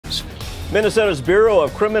Minnesota's Bureau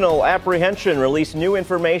of Criminal Apprehension released new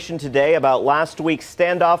information today about last week's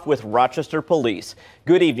standoff with Rochester police.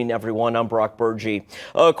 Good evening, everyone. I'm Brock Burgee.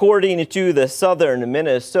 According to the Southern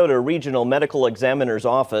Minnesota Regional Medical Examiner's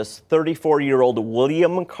Office, 34-year-old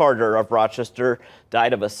William Carter of Rochester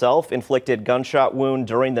died of a self-inflicted gunshot wound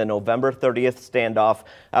during the November 30th standoff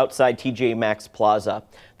outside TJ Maxx Plaza.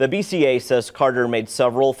 The BCA says Carter made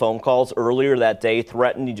several phone calls earlier that day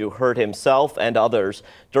threatening to hurt himself and others.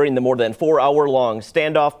 During the more than 4-hour-long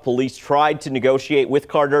standoff, police tried to negotiate with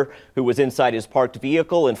Carter, who was inside his parked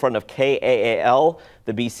vehicle in front of KAAL.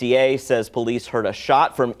 The BCA says police heard a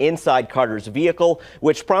shot from inside Carter's vehicle,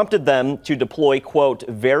 which prompted them to deploy, quote,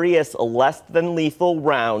 various less than lethal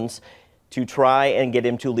rounds to try and get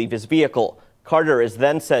him to leave his vehicle. Carter is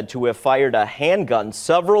then said to have fired a handgun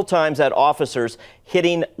several times at officers,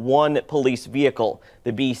 hitting one police vehicle.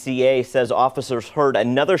 The BCA says officers heard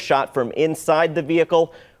another shot from inside the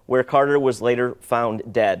vehicle, where Carter was later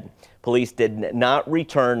found dead. Police did not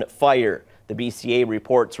return fire. The BCA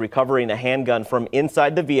reports recovering a handgun from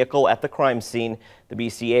inside the vehicle at the crime scene. The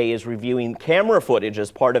BCA is reviewing camera footage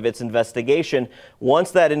as part of its investigation.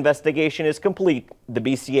 Once that investigation is complete, the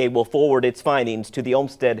BCA will forward its findings to the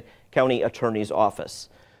Olmsted County Attorney's Office.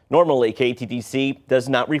 Normally, KTTC does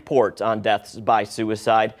not report on deaths by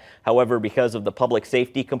suicide. However, because of the public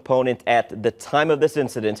safety component at the time of this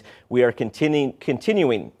incident, we are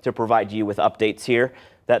continuing to provide you with updates here.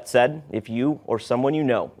 That said, if you or someone you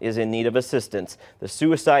know is in need of assistance, the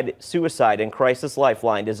Suicide and Crisis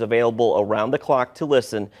Lifeline is available around the clock to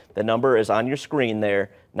listen. The number is on your screen there,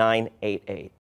 988.